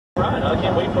Right, I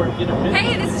can't wait for it to get a video.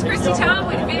 Hey, this is Christy Tom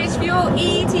with Vintage Fuel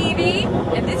ETV,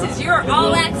 and this is your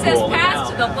all-access pass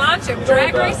to the launch of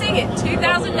drag racing in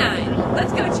 2009.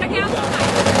 Let's go check out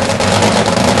the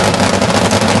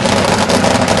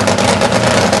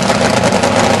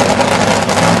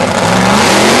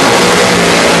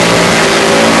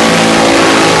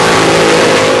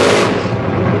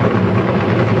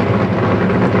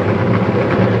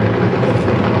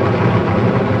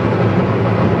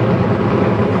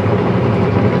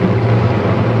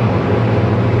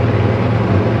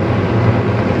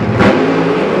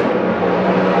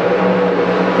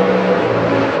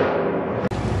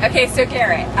Okay, so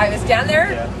Garrett, I was down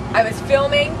there, I was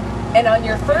filming, and on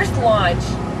your first launch,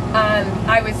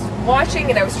 I was watching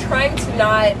and I was trying to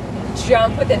not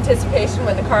jump with anticipation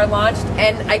when the car launched,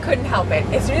 and I couldn't help it.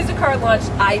 As soon as the car launched,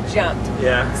 I jumped.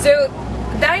 Yeah. So,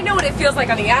 I know what it feels like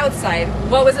on the outside.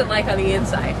 What was it like on the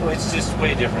inside? Well, it's just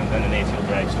way different than an A-Fuel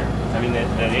dragster. I mean, the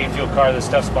A-Fuel car, the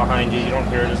stuff's behind you, you don't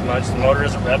hear it as much, the motor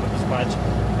doesn't rev as much.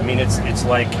 I mean, it's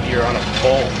like you're on a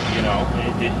bowl, you know.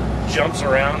 It jumps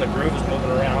around, the groove is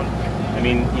moving around. I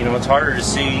mean, you know, it's harder to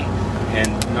see,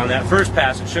 and on that first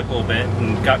pass it shook a little bit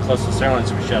and got close to the center line,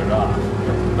 so we shut it off.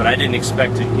 But I didn't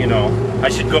expect to, you know, I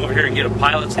should go over here and get a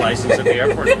pilot's license at the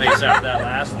Air Force Base after that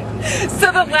last one.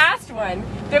 So the last one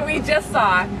that we just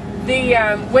saw,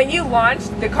 when you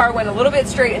launched, the car went a little bit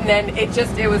straight, and then it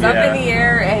was up in the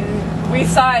air, and we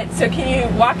saw it. So can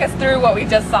you walk us through what we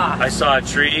just saw? I saw a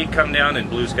tree come down in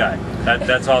blue sky.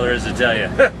 That's all there is to tell you.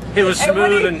 It was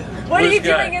smooth and what are you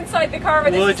doing inside the car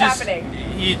when this is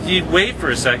happening? You wait for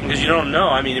a second because you don't know.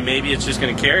 I mean, maybe it's just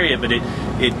going to carry it, but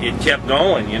it kept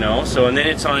going, you know. So, and then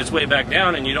it's on its way back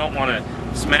down, and you don't want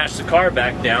to smash the car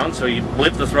back down, so you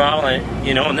blip the throttle, and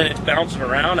you know, and then it's bouncing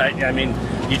around. I mean,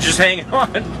 you just hang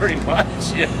on pretty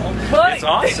much. You know, well, it's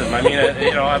awesome. I mean,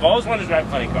 you know, I've always wanted to drive a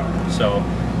funny car, so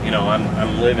you know,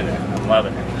 I'm living it. I'm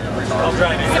loving it. I'll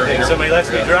drive anything. Somebody lets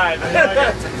me drive.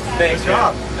 Thanks,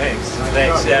 job.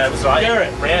 Thanks. Yeah, so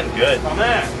Garrett ran good. Oh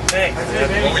man, thanks.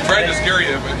 Well, we tried to scare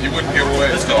you, but you wouldn't give away.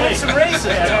 Let's go do some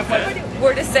racing.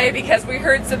 We're to say, because we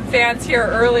heard some fans here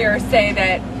earlier say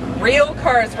that real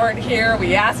cars weren't here.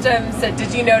 We asked them, said,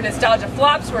 did you know Nostalgia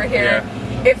Flops were here?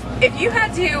 Yeah. If you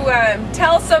had to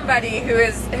tell somebody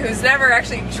who's never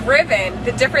actually driven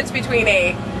the difference between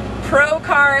a pro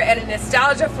car and a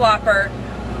Nostalgia Flopper,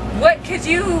 what could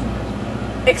you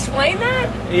explain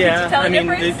that? Yeah, I mean,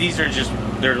 these are just,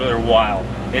 they're wild.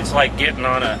 It's like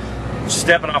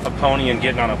stepping off a pony and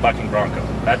getting on a bucking bronco.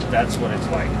 That's what it's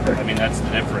like. I mean, that's the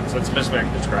difference. That's the best way I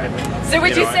can describe it. So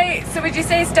would you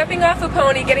say stepping off a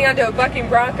pony, getting onto a bucking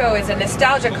bronco is a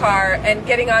nostalgia car, and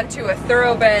getting onto a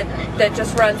thoroughbred that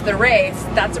just runs the race,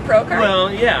 that's a pro car?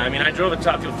 Well, yeah. I mean, I drove a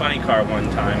Top Fuel funny car one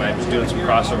time. I was doing some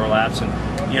crossover laps,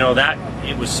 and you know,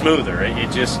 it was smoother.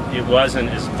 It wasn't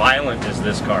as violent as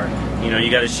this car. You know,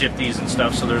 you got to shift these and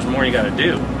stuff, so there's more you got to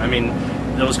do. I mean,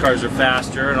 those cars are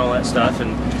faster and all that stuff,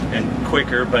 and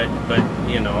quicker, but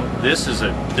you know, this is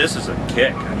a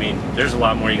kick. I mean, there's a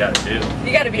lot more you got to do.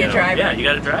 You got to be a driver. Yeah, you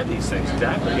got to drive these things.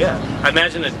 Exactly. Yeah. I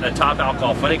imagine a top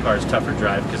alcohol funny car is tougher to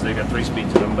drive because they got 3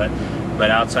 speeds to them, but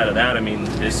outside of that, I mean,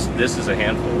 this is a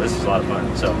handful. This is a lot of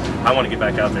fun. So I want to get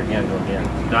back out there again, go again.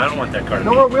 No, I don't want that car to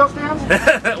No more wheel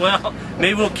stands? Well,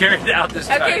 maybe we'll carry it out this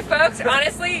time. Okay, folks,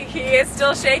 honestly, he is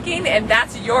still shaking, and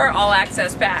that's your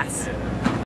all-access pass.